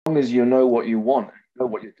long as you know what you want, know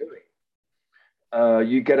what you're doing,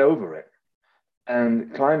 you get over it.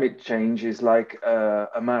 And climate change is like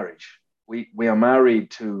a marriage. We are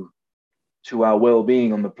married to our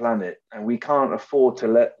well-being on the planet, and we can't afford to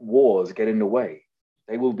let wars get in the way.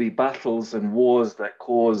 There will be battles and wars that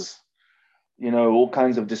cause, all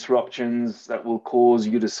kinds of disruptions that will cause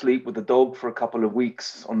you to sleep with the dog for a couple of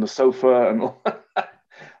weeks on the sofa, and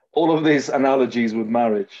all of these analogies with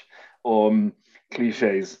marriage or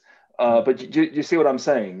cliches. But you see what I'm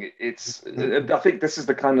saying? I think this is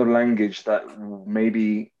the kind of language that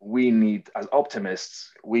maybe we need as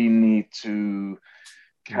optimists. We need to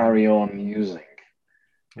carry on using.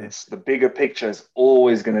 It's the bigger picture is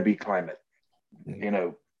always going to be climate.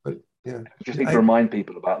 But yeah, Just need to remind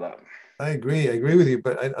people about that. I agree. I agree with you.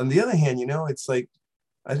 But on the other hand, it's like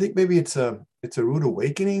I think maybe it's a rude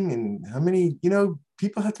awakening, and how many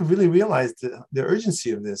people have to really realize the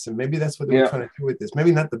urgency of this, and maybe that's what they were Yeah, trying to do with this.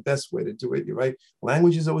 Maybe not the best way to do it. You're right.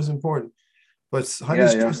 Language is always important, but how do you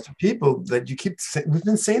yeah, yeah. stress to people that you keep? We've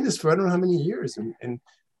been saying this for I don't know how many years, and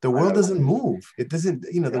the I world know. doesn't move. It doesn't.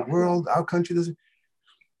 The Yeah, world, our country doesn't.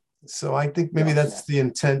 So I think maybe yeah, that's the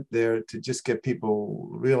intent there to just get people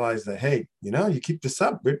realize that, hey, you keep this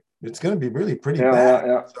up, it's going to be really pretty yeah, bad.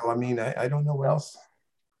 yeah, yeah, So I mean, I don't know what yeah. else.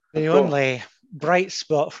 For The sure. only bright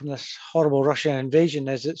spot from this horrible Russian invasion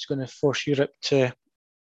is it's going to force Europe to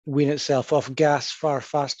wean itself off gas far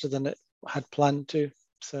faster than it had planned to.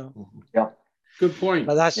 So, Yeah, Good point.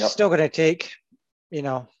 but that's yeah. still going to take,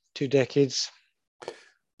 2 decades.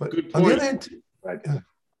 But Good on the point. other hand, Right.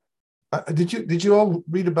 did you all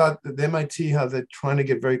read about the MIT how they're trying to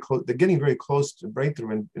get very close? They're getting very close to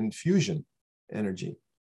breakthrough in fusion energy.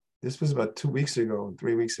 This was about 2 weeks ago,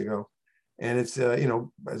 3 weeks ago, and it's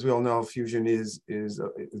as we all know, fusion is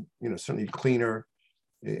certainly cleaner.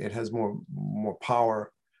 It has more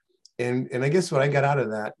power, and I guess what I got out of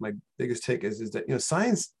that, my biggest take is that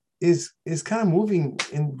science is kind of moving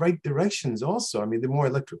in right directions. Also, I mean, there are more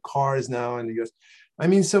electric cars now in the U.S. I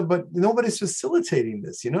mean, but nobody's facilitating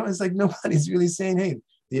this. It's like nobody's really saying, hey,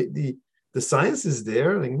 the science is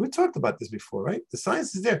there. Like we talked about this before, right? The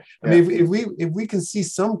science is there. I mean, if we can see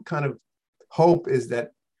some kind of hope, is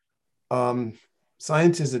that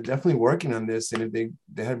scientists are definitely working on this, and if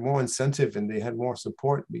they had more incentive and they had more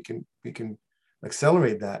support, we can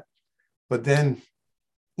accelerate that. But then,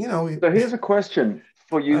 So here's a question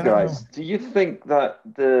for you I don't know. guys. Do you think that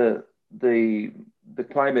the the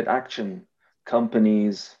climate action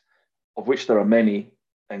companies, of which there are many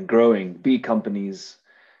and growing, B companies,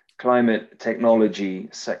 climate technology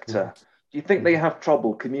sector, do you think they have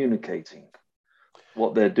trouble communicating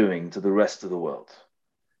what they're doing to the rest of the world?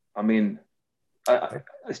 I mean,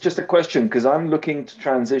 it's just a question because I'm looking to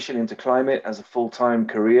transition into climate as a full-time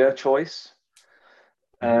career choice,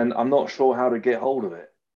 and I'm not sure how to get hold of it,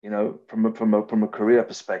 from a career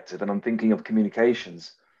perspective. And I'm thinking of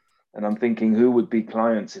communications, and I'm thinking who would be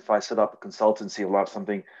clients if I set up a consultancy or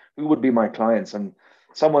something. Who would be my clients? And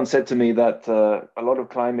someone said to me that a lot of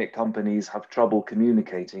climate companies have trouble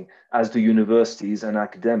communicating, as do universities and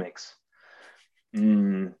academics.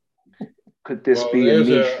 Could this Well, be a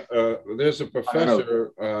niche? there's a I don't know.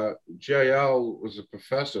 professor. JL was a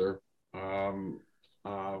professor um,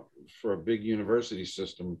 for a big university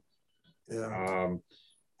system. Yeah. Um,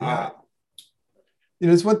 Yeah. uh,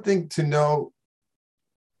 It's one thing to know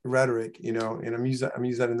rhetoric, and I'm use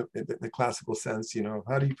that in the classical sense.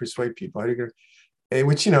 How do you persuade people? How do you get,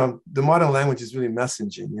 which the modern language is really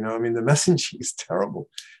messaging. I mean, the messaging is terrible.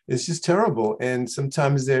 It's just terrible, and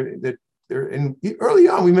sometimes they're and early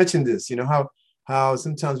on we mentioned this. How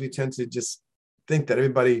sometimes we tend to just think that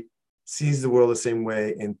everybody sees the world the same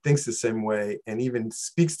way and thinks the same way and even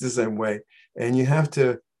speaks the same way, and you have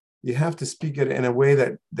to speak it in a way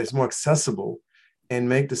that's more accessible and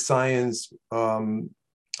make the science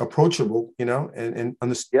approachable, and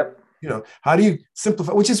understand. Yep. How do you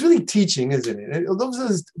simplify? Which is really teaching, isn't it?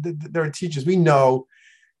 And there are teachers. We know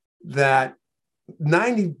that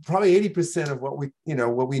 90, probably 80% of what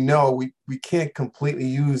we know, we can't completely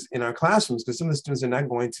use in our classrooms because some of the students are not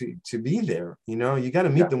going to be there. You got to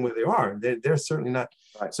meet Yeah. them where they are. They're certainly not.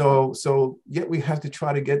 Right. So yet we have to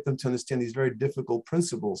try to get them to understand these very difficult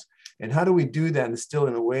principles. And how do we do that and still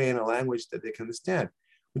in a way, in a language that they can understand?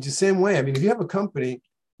 Which is the same way. I mean, if you have a company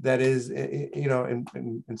that is,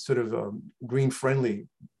 in sort of green friendly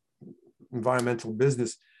environmental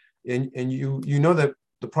business, and you know that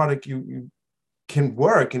the product you can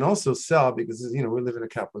work and also sell, because we live in a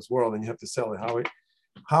capitalist world and you have to sell it.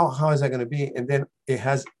 How is that going to be? And then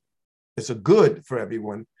it's a good for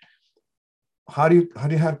everyone. How do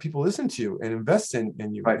you have people listen to you and invest in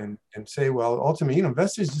you, Right. and say, well, ultimately,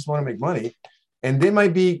 investors just want to make money, and they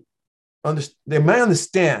might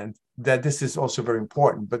understand that this is also very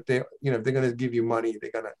important, but they, if they're going to give you money,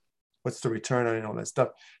 they're going to, what's the return on it, all that stuff?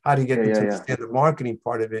 How do you get them to understand the marketing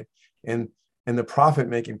part of it and the profit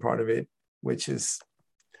making part of it, which is,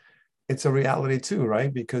 it's a reality too,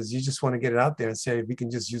 right? Because you just want to get it out there and say, if we can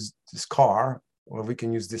just use this car, or if we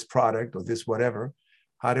can use this product or this whatever,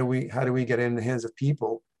 how do we get it in the hands of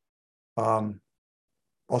people?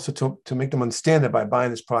 Also to make them understand that by buying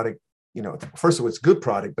this product, first of all, it's a good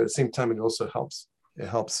product, but at the same time, it also helps. It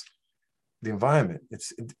helps the environment.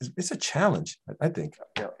 It's a challenge, I think.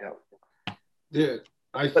 Yeah,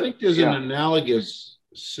 I think there's an analogous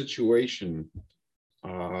situation,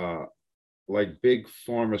 like big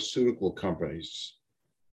pharmaceutical companies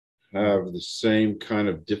have the same kind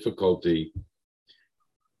of difficulty,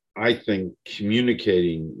 I think,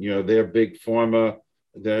 communicating. They're big pharma,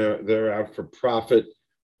 they're out for profit,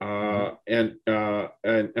 and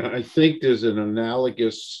I think there's an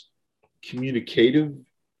analogous communicative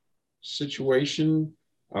situation,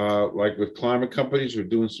 like with climate companies. We're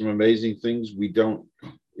doing some amazing things.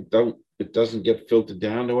 It doesn't get filtered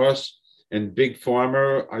down to us. And big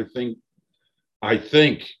pharma, I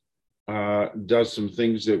think does some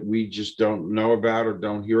things that we just don't know about, or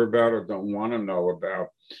don't hear about, or don't want to know about.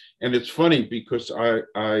 And it's funny because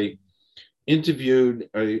I interviewed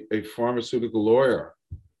a pharmaceutical lawyer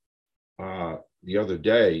the other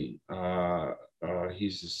day.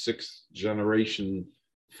 He's a sixth generation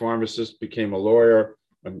pharmacist, became a lawyer.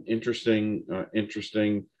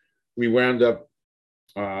 Interesting. We wound up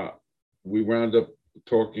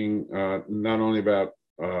talking not only about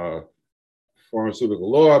pharmaceutical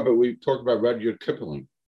law, but we talked about Rudyard Kipling.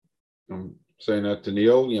 I'm saying that to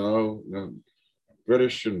Neil,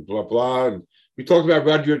 British and blah blah. And we talked about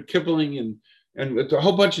Rudyard Kipling and a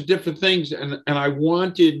whole bunch of different things. And I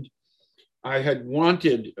had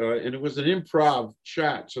wanted, and it was an improv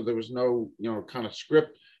chat, so there was no kind of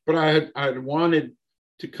script. But I had wanted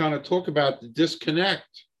to kind of talk about the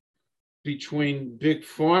disconnect between big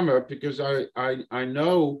pharma, because I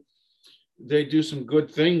know they do some good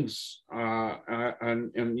things,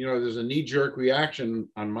 and there's a knee-jerk reaction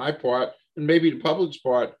on my part, and maybe the public's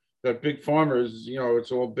part, that big pharma is,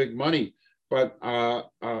 it's all big money. But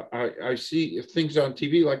I see things on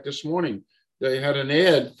TV, like this morning, they had an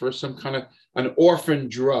ad for some kind of an orphan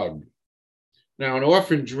drug. Now, an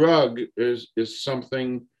orphan drug is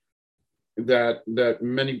something that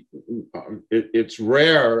many, it's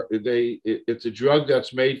rare. It's a drug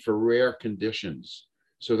that's made for rare conditions.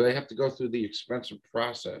 So they have to go through the expensive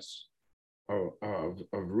process of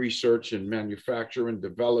research and manufacture and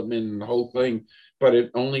development and the whole thing. But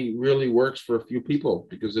it only really works for a few people,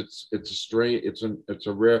 because it's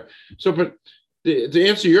a rare. So, but to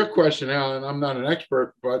answer your question, Alan, I'm not an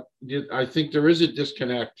expert, but I think there is a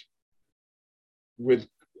disconnect, with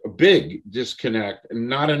a big disconnect, and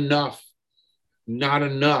not enough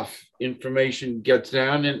information gets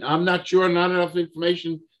down. And I'm not sure not enough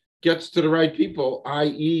information gets to the right people,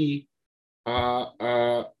 i.e.,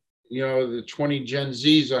 the 20 Gen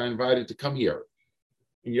Zs I invited to come here.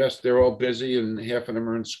 And yes, they're all busy, and half of them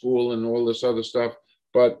are in school and all this other stuff,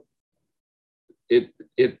 but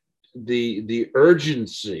the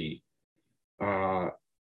urgency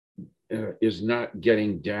is not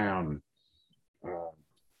getting down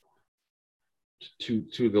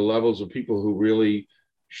to the levels of people who really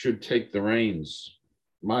should take the reins.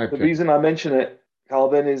 The reason I mention it,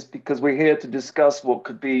 Calvin, is because we're here to discuss what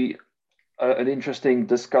could be an interesting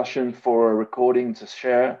discussion for a recording to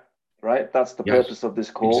share, right? That's the purpose of this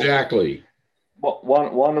call. Exactly.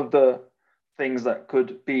 One of the things that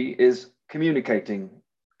could be is communicating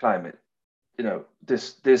climate.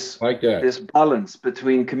 This balance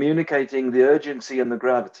between communicating the urgency and the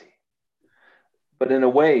gravity, but in a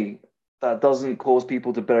way that doesn't cause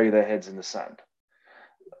people to bury their heads in the sand.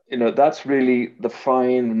 That's really the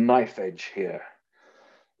fine knife edge here.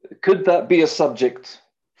 Could that be a subject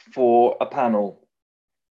for a panel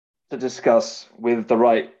to discuss with the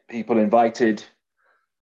right people invited?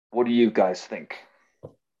 What do you guys think?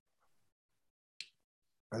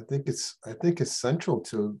 I think it's central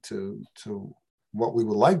to what we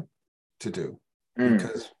would like to do,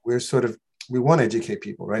 because we want to educate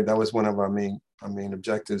people, right? That was one of our main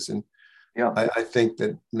objectives. And I think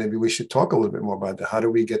that maybe we should talk a little bit more about that. How do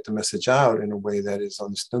we get the message out in a way that is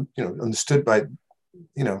understood by,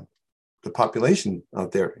 the population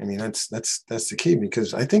out there? I mean, that's the key,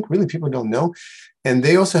 because I think really people don't know. And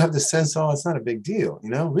they also have the sense, oh, it's not a big deal,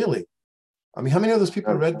 really. I mean, how many of those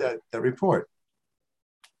people read that report?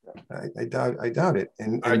 I doubt it.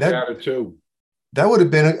 And I doubt it too. That would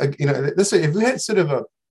have been, let's say if we had sort of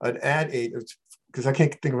an ad aid, because I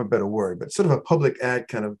can't think of a better word, but sort of a public ad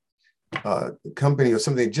kind of company or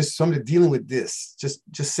something, just somebody dealing with this,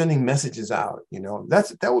 just sending messages out,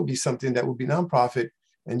 that would be something that would be nonprofit.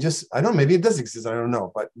 And just, I don't know, maybe it does exist, I don't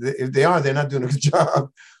know, but if they are, they're not doing a good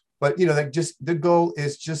job. But like just the goal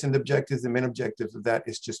is just, and the main objective of that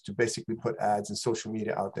is just to basically put ads and social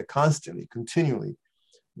media out there constantly, continually,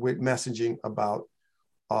 with messaging about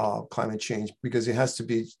climate change, because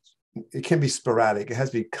it can be sporadic, it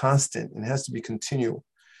has to be constant, and it has to be continual,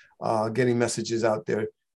 getting messages out there.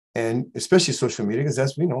 And especially social media, because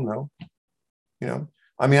that's, we don't know,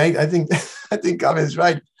 I mean, I think I think Calvin is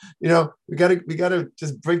right. We gotta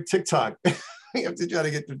just break TikTok. We have to try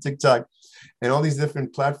to get through TikTok and all these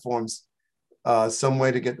different platforms, some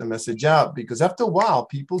way to get the message out. Because after a while,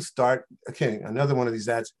 people start, okay, another one of these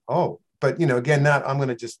ads. Oh, but again, not, I'm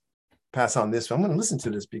gonna just pass on this one. I'm gonna listen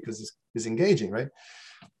to this because it's engaging, right?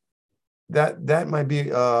 That might be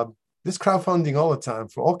this crowdfunding all the time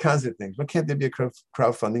for all kinds of things. Why can't there be a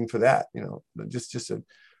crowdfunding for that? Just a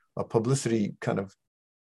publicity kind of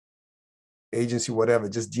agency, whatever,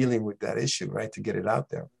 just dealing with that issue, right, to get it out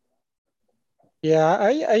there. Yeah,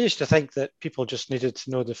 I used to think that people just needed to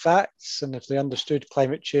know the facts, and if they understood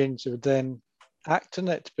climate change, they would then act on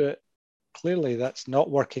it. But clearly, that's not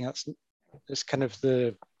working. It's kind of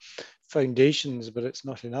the foundations, but it's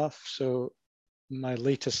not enough. So my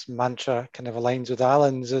latest mantra kind of aligns with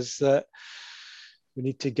Alan's, is that we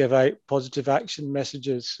need to give out positive action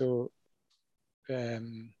messages. So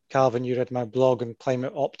Calvin, you read my blog on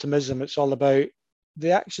climate optimism. It's all about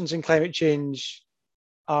the actions in climate change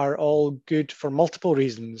are all good for multiple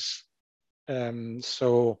reasons.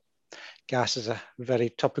 So gas is a very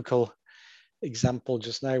topical example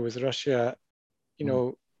just now with Russia.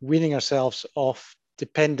 Weaning ourselves off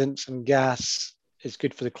dependence on gas is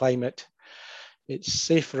good for the climate. It's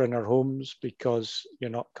safer in our homes because you're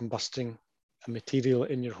not combusting a material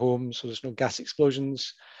in your home, so there's no gas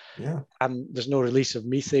explosions. Yeah. There's no release of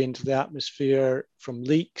methane to the atmosphere from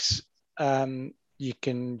leaks. You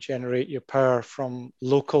can generate your power from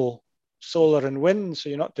local solar and wind, so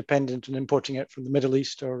you're not dependent on importing it from the Middle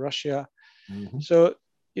East or Russia. Mm-hmm. So,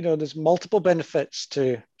 there's multiple benefits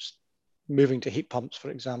to moving to heat pumps,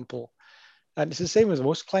 for example. And it's the same with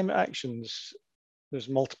most climate actions. There's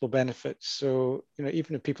multiple benefits. So,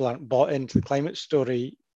 even if people aren't bought into the climate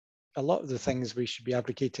story, a lot of the things we should be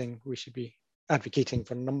advocating for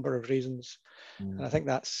a number of reasons. Mm-hmm. And I think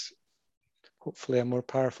that's hopefully a more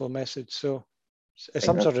powerful message. So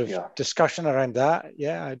some sort of discussion around that,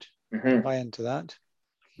 I'd buy into that.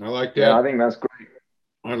 I like that. Yeah, I think that's great.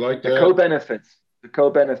 I like that. The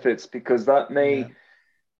co-benefits, because that may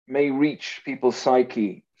reach people's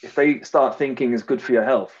psyche if they start thinking it's good for your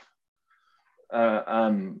health.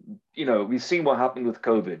 We've seen what happened with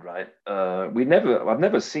COVID, right? I've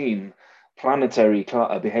never seen planetary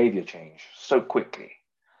behavior change so quickly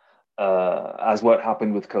as what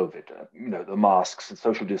happened with COVID. The masks and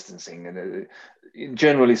social distancing, and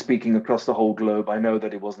generally speaking, across the whole globe. I know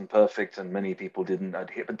that it wasn't perfect, and many people didn't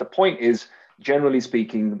adhere. But the point is, generally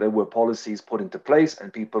speaking, there were policies put into place,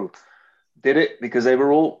 and people did it because they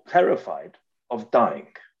were all terrified of dying.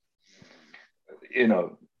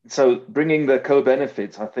 So bringing the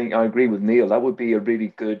co-benefits, I think I agree with Neil. That would be a really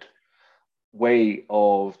good way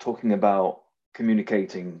of talking about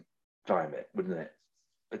communicating climate, wouldn't it?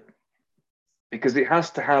 Because it has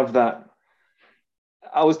to have that.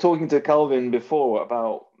 I was talking to Calvin before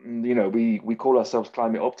about, we call ourselves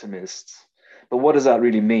climate optimists, but what does that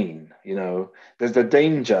really mean? There's the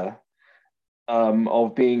danger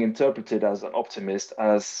of being interpreted as an optimist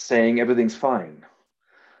as saying everything's fine.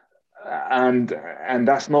 And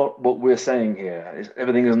that's not what we're saying here.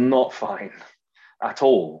 Everything is not fine at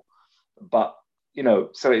all. But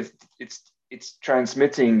so it's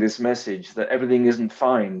transmitting this message that everything isn't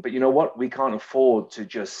fine. But you know what? We can't afford to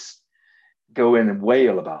just go in and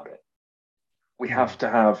wail about it. We have to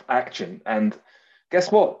have action. And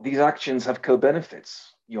guess what? These actions have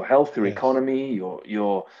co-benefits. Your health, your economy,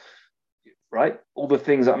 your right, all the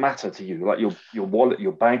things that matter to you, like your wallet,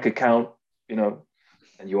 your bank account,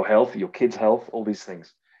 and your health, your kids' health, all these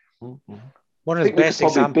things. Mm-hmm. One of the best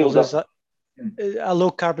examples is that a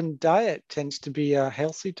low carbon diet tends to be a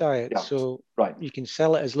healthy diet. Yeah. So you can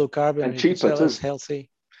sell it as low carbon and cheaper, you can sell too. it as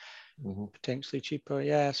healthy, potentially cheaper.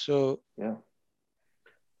 Yeah. So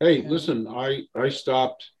Hey, listen, I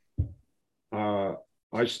stopped in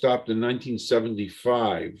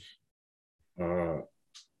 1975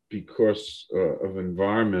 because of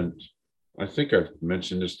environment. I think I've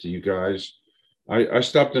mentioned this to you guys. I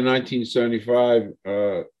stopped in 1975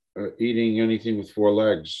 eating anything with four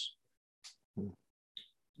legs.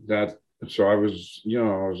 That so I was,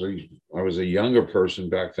 I was a younger person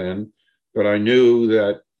back then, but I knew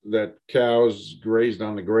that cows grazed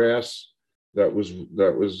on the grass that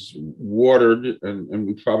was watered, and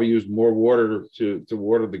we probably used more water to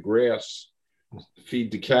water the grass,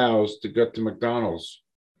 feed the cows to get to McDonald's,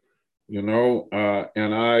 and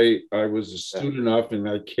I was astute enough and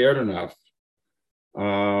I cared enough,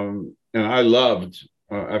 and I loved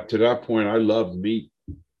up to that point I loved meat,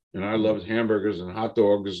 and I loved hamburgers and hot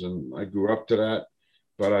dogs, and I grew up to that.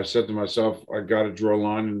 But I said to myself, I got to draw a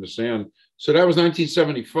line in the sand. So that was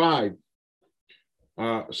 1975.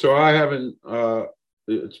 So I haven't,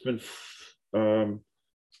 it's been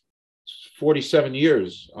 47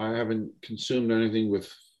 years. I haven't consumed anything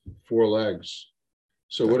with 4 legs.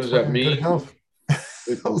 So what does that mean? Good health.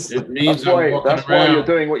 It means I'm walking that's around. Why you're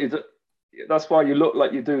doing what you do. That's why you look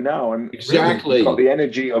like you do now. And exactly, you've got the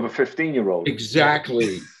energy of a 15-year-old.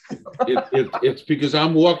 Exactly. It's because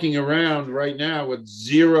I'm walking around right now with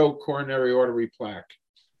 0 coronary artery plaque.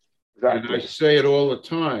 Exactly. And I say it all the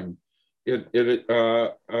time. It's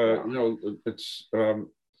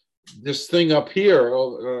this thing up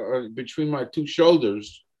here between my 2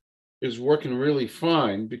 shoulders is working really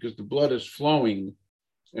fine because the blood is flowing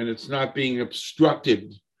and it's not being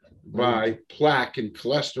obstructed by plaque and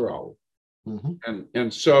cholesterol. Mm-hmm.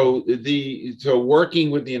 And so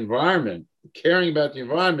working with the environment, caring about the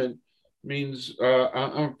environment means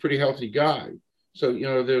I'm a pretty healthy guy. So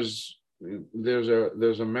there's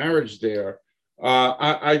a marriage there.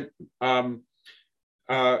 When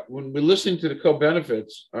we're listening to the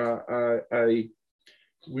co-benefits, we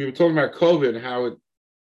were talking about COVID, how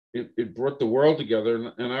it brought the world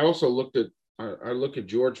together, and I also look at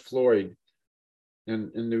George Floyd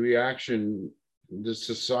and the reaction, the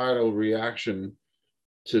societal reaction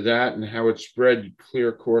to that, and how it spread clear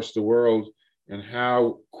across the world, and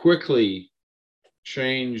how quickly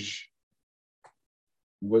change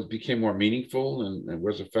became more meaningful and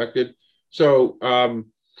was affected. So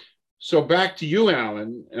back to you,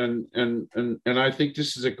 Alan, and I think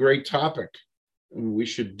this is a great topic, and we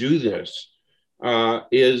should do this.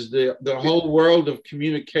 Is the whole world of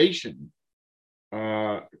communication,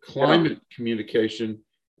 climate communication,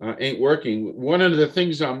 ain't working. One of the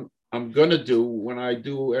things I'm going to do when I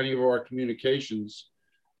do any of our communications,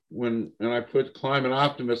 when I put climate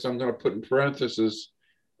optimist, I'm going to put in parentheses,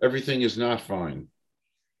 everything is not fine.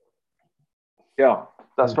 Yeah,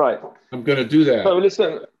 that's right. I'm going to do that. So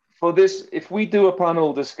listen, for this, if we do a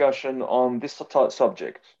panel discussion on this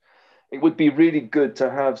subject, it would be really good to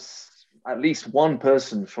have at least one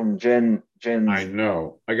person from Gen. I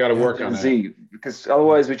know. I got to work on Z, that. Because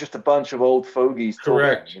otherwise we're just a bunch of old fogies.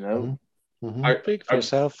 Correct. Talking, Mm-hmm. Speak for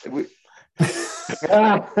yourself.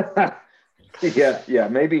 Yeah.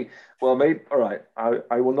 Maybe. Well, maybe. All right.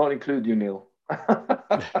 I will not include you, Neil.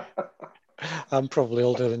 I'm probably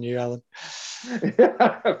older than you, Alan.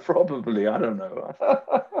 Yeah, probably. I don't know.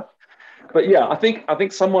 But yeah, I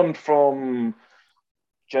think someone from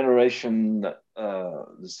Generation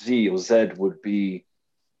Z or Z would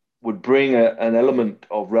bring an element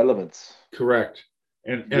of relevance. Correct.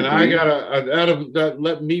 And I gotta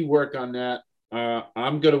let me work on that.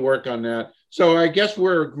 I'm gonna work on that. So I guess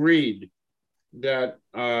we're agreed that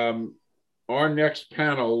our next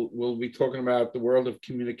panel will be talking about the world of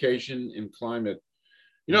communication and climate.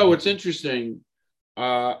 What's interesting,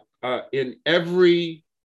 in every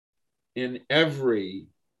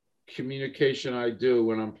communication I do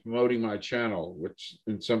when I'm promoting my channel, which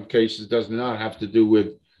in some cases does not have to do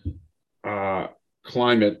with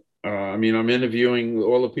climate. I'm interviewing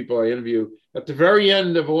all the people I interview. At the very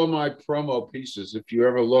end of all my promo pieces, if you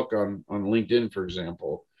ever look on LinkedIn, for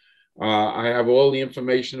example, I have all the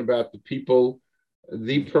information about the people,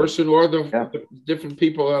 the person, or the different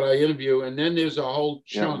people that I interview. And then there's a whole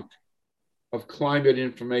chunk of climate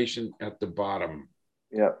information at the bottom.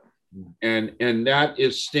 Yeah. And that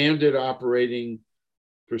is standard operating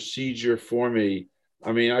procedure for me.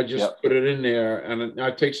 I just put it in there, and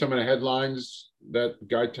I take some of the headlines that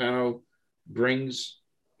Gaetano brings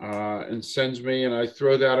and sends me, and I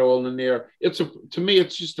throw that all in there. To me,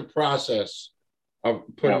 it's just a process of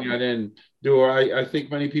putting that in. Do I think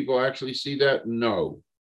many people actually see that? No.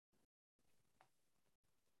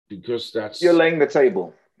 Because you're laying the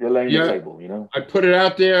table. You're laying the table, I put it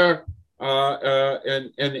out there,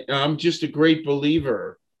 and I'm just a great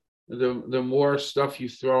believer. The more stuff you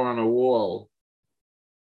throw on a wall,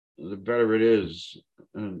 the better it is.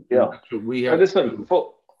 And that's what we have. Listen,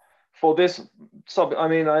 for this subject,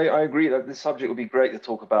 I agree that this subject would be great to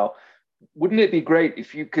talk about. Wouldn't it be great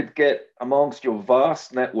if you could get amongst your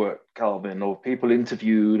vast network, Calvin, of people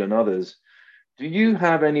interviewed and others? Do you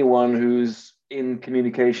have anyone who's in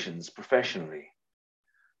communications professionally,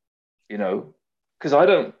 you know, because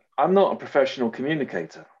I'm not a professional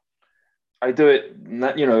communicator. I do it,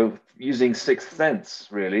 you know, using sixth sense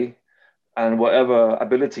really, and whatever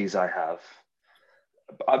abilities I have.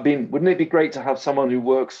 Wouldn't it be great to have someone who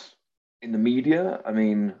works in the media? I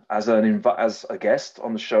mean, as a guest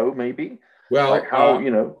on the show, maybe. Well, like how,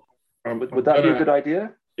 you know, would that be a good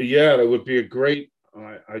idea? Yeah, that would be a great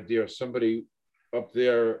idea. Somebody up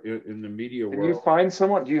there in the media Can world. you find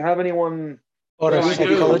someone? Do you have anyone? Or Well, a I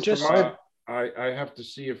do. psychologist? I have to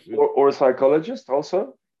see if Or a psychologist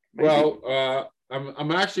also? Maybe? well,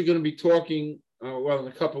 I'm actually going to be talking. Well, in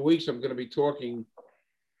a couple of weeks, I'm going to be talking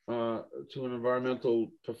to an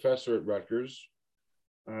environmental professor at Rutgers.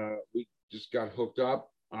 We just got hooked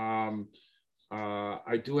up.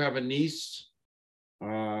 I do have a niece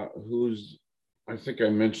who's, I think I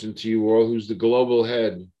mentioned to you all, who's the global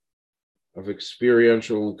head of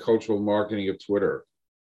experiential and cultural marketing at Twitter.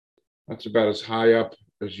 That's about as high up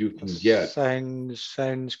as you can get.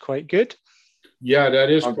 Sounds quite good. Yeah, that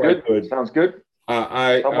is Sounds quite good. Sounds good.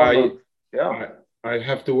 I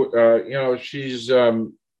have to, you know, she's a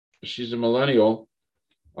millennial,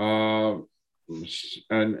 and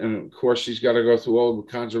of course she's got to go through all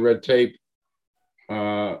kinds of red tape.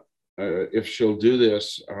 If she'll do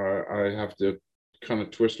this, I have to kind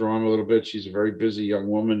of twist her arm a little bit. She's a very busy young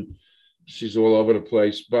woman. She's all over the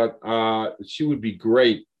place, but she would be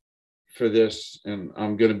great for this. And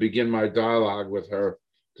I'm going to begin my dialogue with her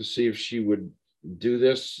to see if she would do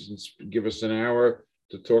this and give us an hour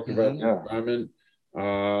to talk about the environment.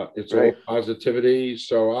 It's all positivity.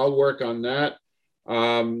 So I'll work on that.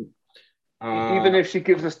 Even if she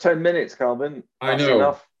gives us 10 minutes, Calvin, that's I know.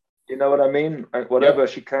 enough. You know what I mean? Whatever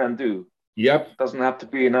she can do. Yep. Doesn't have to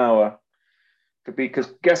be an hour. Could be,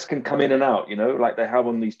 because guests can come in and out, you know, like they have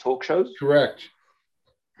on these talk shows. Correct.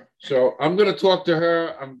 So I'm going to talk to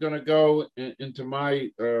her. I'm going to go into my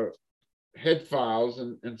head files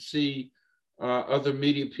and see other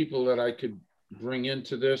media people that I could bring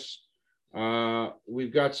into this.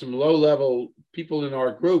 We've got some low-level people in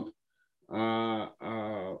our group. One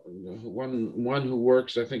who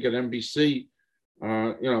works, I think, at NBC,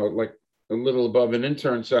 you know, like a little above an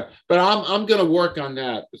intern. So, but I'm going to work on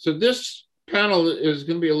that. So this panel is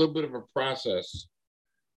going to be a little bit of a process,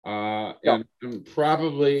 and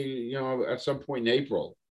probably, you know, at some point in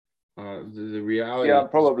April. The reality. Yeah,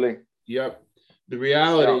 probably. Yep. The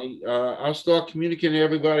reality. I'll start communicating to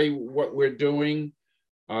everybody what we're doing.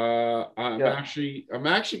 I'm actually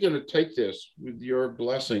going to take this with your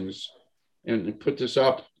blessings and put this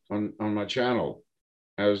up on my channel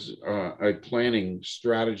as a planning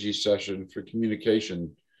strategy session for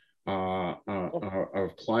communication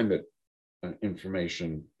of climate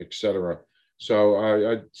information, etc. So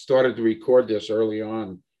I started to record this early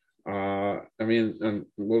on. I mean, and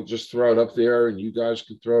we'll just throw it up there, and you guys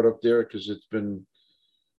can throw it up there because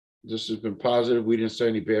this has been positive. We didn't say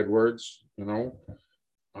any bad words, you know.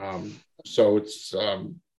 So it's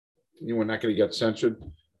we're not going to get censored.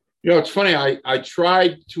 You know, it's funny. I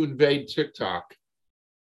tried to invade TikTok.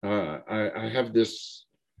 I have this.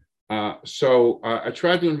 So I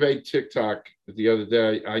tried to invade TikTok the other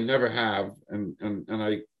day. I never have, and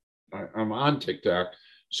I'm on TikTok.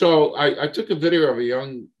 So I took a video of a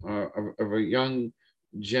young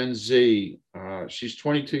Gen Z. She's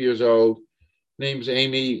 22 years old. Name's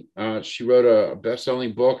Amy. She wrote a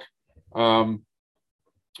best-selling book.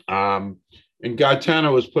 And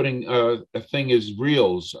Gaetano was putting a thing as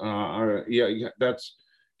reels. That's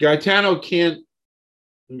Gaetano can't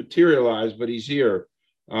materialize, but he's here.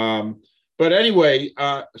 But anyway,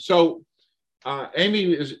 so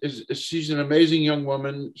Amy she's an amazing young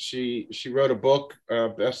woman. She wrote a book,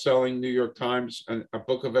 best-selling New York Times, and a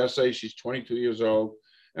book of essays. She's 22 years old,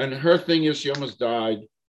 and her thing is she almost died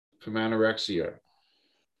from anorexia,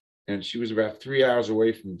 and she was about 3 hours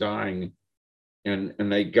away from dying. And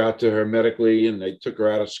they got to her medically, and they took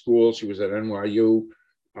her out of school. She was at NYU,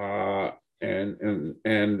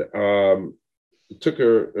 and took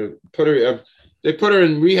her, they put her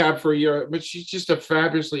in rehab for a year. But she's just a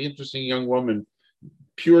fabulously interesting young woman,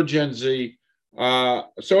 pure Gen Z.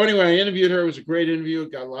 So anyway, I interviewed her. It was a great interview.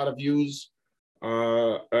 It got a lot of views,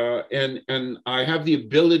 and I have the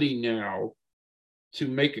ability now to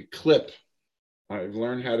make a clip. I've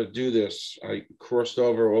learned how to do this. I crossed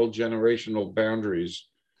over all generational boundaries.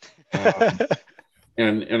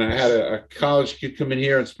 And I had a college kid come in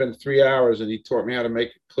here and spend 3 hours, and he taught me how to make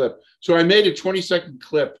a clip. So I made a 20-second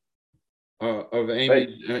clip of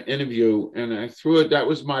Amy's interview, and I threw it. That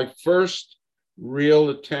was my first real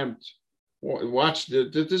attempt. Watch,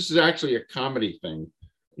 this is actually a comedy thing,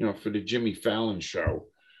 you know, for the Jimmy Fallon show.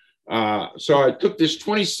 So I took this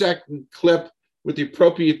 20-second clip with the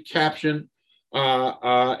appropriate caption,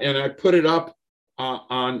 and I put it up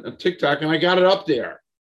on TikTok, and I got it up there.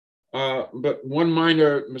 But one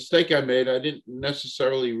minor mistake I made, I didn't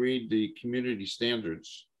necessarily read the community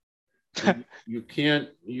standards. You can't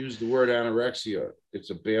use the word anorexia. It's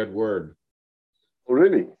a bad word. Oh,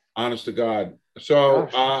 really? Honest to God. So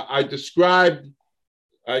I described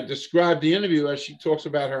the interview as she talks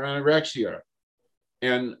about her anorexia,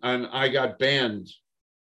 and I got banned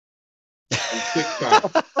on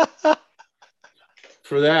TikTok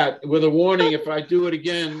for that, with a warning: if I do it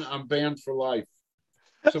again, I'm banned for life.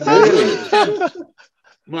 So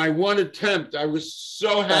my one attempt, I was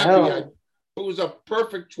so happy. It was a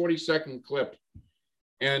perfect 20-second clip,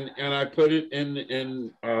 and I put it in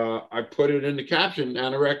the caption,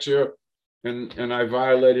 anorexia, and I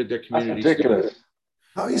violated their community. That's ridiculous.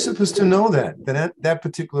 How are you supposed to know that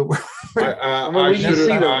particular word? When you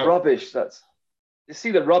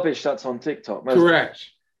see the rubbish that's on TikTok. Correct.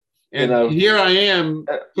 And here I am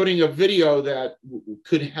putting a video that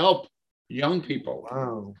could help young people.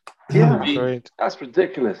 Wow. Yeah, that's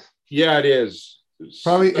ridiculous. Yeah, it is.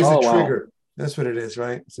 Probably is a trigger. Wow. That's what it is,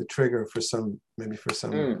 right? It's a trigger for some, maybe for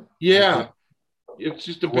some. Yeah, it's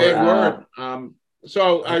just a bad word.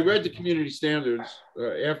 So I read the community standards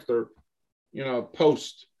after,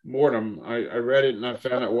 post mortem. I read it and I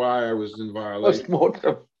found out why I was in violation. Post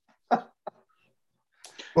mortem.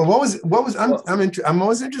 Well, I'm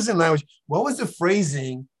always interested in language. What was the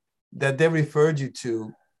phrasing that they referred you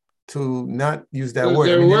to not use that word?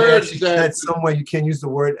 There were words that said somewhere you can't use the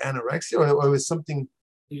word anorexia, or it was something.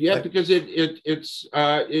 Yeah, because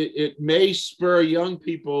it may spur young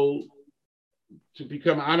people to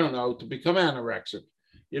become, to become anorexic.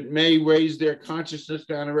 It may raise their consciousness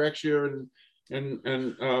to anorexia,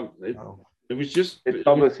 it was just. It's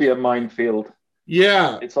obviously a minefield.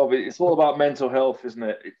 Yeah, it's all about mental health, isn't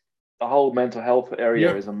it? The whole mental health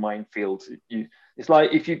area is a minefield. It's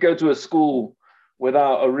like if you go to a school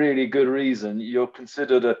without a really good reason, you're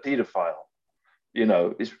considered a pedophile.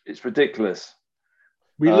 It's ridiculous.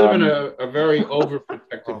 We live in a very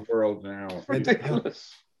overprotected world now.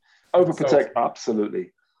 Ridiculous. Overprotect,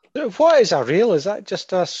 absolutely. What is a reel? Is that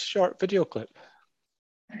just a short video clip?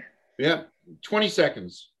 Yeah, 20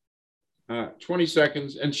 seconds. 20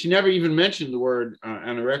 seconds. And she never even mentioned the word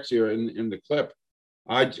anorexia in the clip.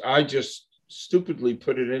 I just stupidly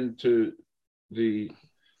put it into the,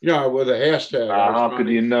 with a hashtag. How could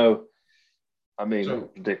you know? I mean,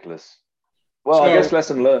 ridiculous. Well, I guess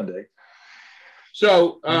lesson learned, eh?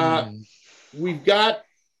 So we've got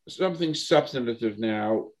something substantive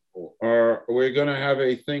now. We're going to have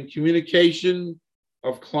a thing, communication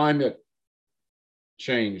of climate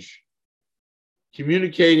change.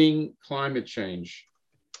 Communicating climate change.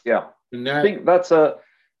 Yeah. And I think that's a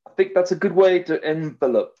good way to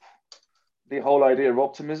envelope the whole idea of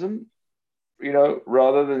optimism,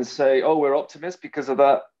 rather than say, oh, we're optimists because of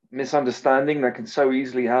that misunderstanding that can so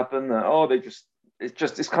easily happen.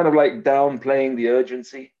 It's kind of like downplaying the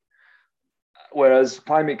urgency. Whereas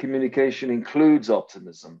climate communication includes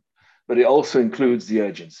optimism, but it also includes the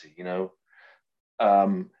urgency,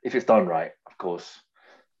 if it's done right, of course.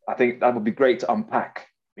 I think that would be great to unpack,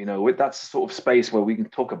 that's the sort of space where we can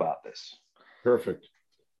talk about this. Perfect.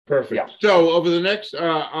 Yeah. So over the next,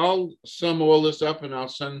 I'll sum all this up and I'll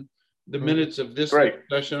send the minutes of this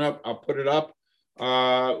session up. I'll put it up.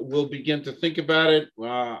 We'll begin to think about it.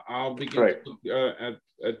 I'll begin to look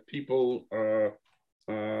at people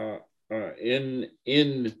in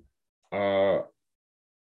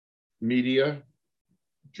media,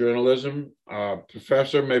 journalism,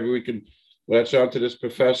 professor. Maybe we can latch on to this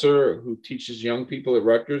professor who teaches young people at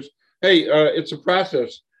Rutgers. Hey, it's a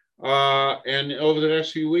process. And over the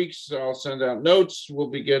next few weeks, I'll send out notes. We'll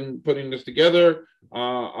begin putting this together.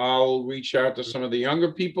 I'll reach out to some of the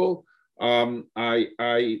younger people. I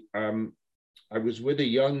was with a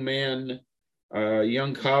young man, a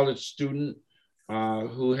young college student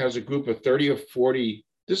who has a group of 30 or 40.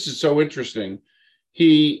 This is so interesting.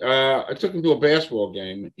 I took him to a basketball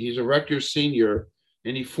game. He's a Rutgers senior,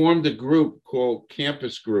 and he formed a group called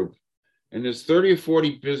Campus Group. And there's 30 or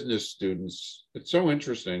 40 business students. It's so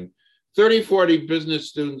interesting. 30 or 40 business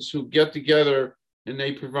students who get together and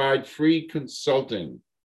they provide free consulting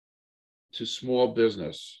to small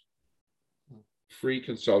business. Free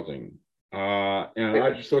consulting. And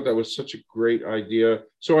I just thought that was such a great idea.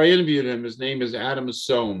 So I interviewed him. His name is Adam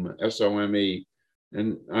Some, S-O-M-E.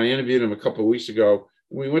 And I interviewed him a couple of weeks ago.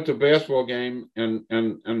 We went to a basketball game and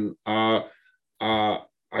I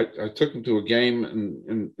took him to a game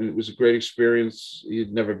and it was a great experience. He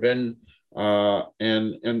had never been.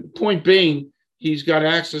 And point being, he's got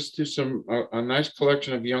access to a nice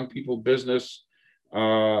collection of young people business.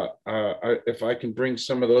 If I can bring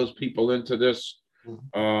some of those people into this,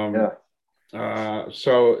 Yeah. I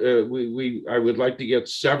would like to get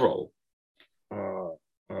several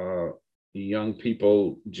young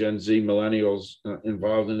people, Gen Z, millennials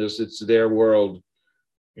involved in this. It's their world,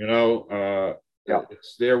 you know. Yeah.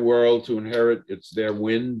 It's their world to inherit. It's their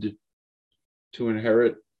wind to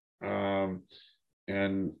inherit, and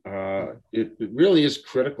it really is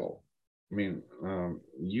critical. I mean,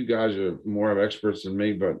 you guys are more of experts than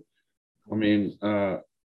me, but I mean,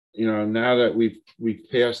 you know, now that we've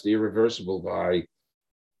passed the irreversible by, I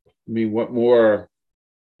mean, what more?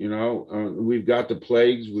 You know, we've got the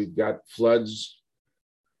plagues, we've got floods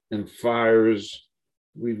and fires,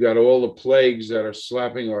 we've got all the plagues that are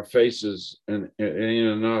slapping our faces, and it ain't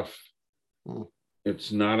enough.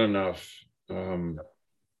 It's not enough.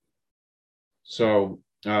 So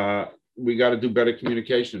we got to do better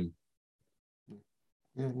communication.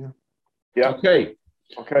 Yeah. Okay.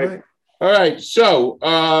 Okay. All right. So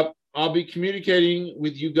I'll be communicating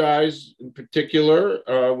with you guys in particular,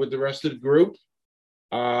 with the rest of the group.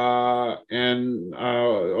 And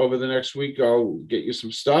over the next week, I'll get you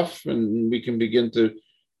some stuff and we can begin to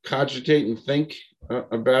cogitate and think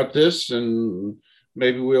about this. And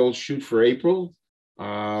maybe we'll shoot for April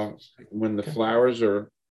when the flowers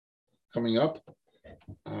are coming up.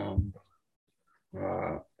 And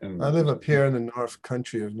I live up here in the North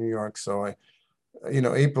Country of New York, so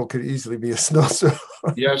April could easily be a snowstorm.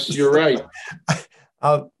 Yes, you're right.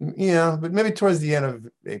 But maybe towards the end of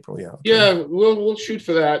April, yeah. Okay. Yeah, we'll shoot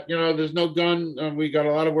for that. You know, there's no gun. We got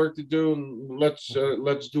a lot of work to do, and let's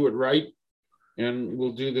do it right, and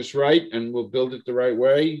we'll do this right, and we'll build it the right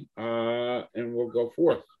way, and we'll go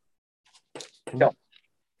forth. Yeah.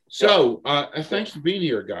 So, thanks for being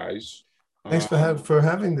here, guys. Thanks for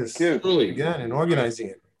having this again and organizing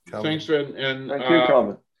it. Calvin. Thanks, and thank you,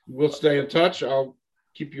 Calvin. We'll stay in touch. I'll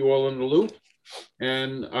keep you all in the loop,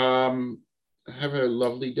 and have a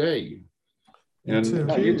lovely day. You too.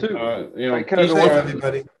 You too. You know, peace on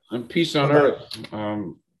everybody. And peace on Bye-bye.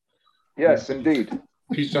 earth. Yes, indeed.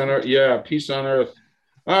 Peace on earth. Yeah, peace on earth.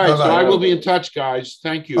 All right, Bye-bye. so I will be in touch, guys.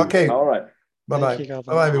 Thank you. Okay. All right. Bye-bye. Thank you,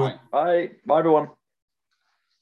 Calvin. Bye-bye, everyone. Bye. Bye, everyone.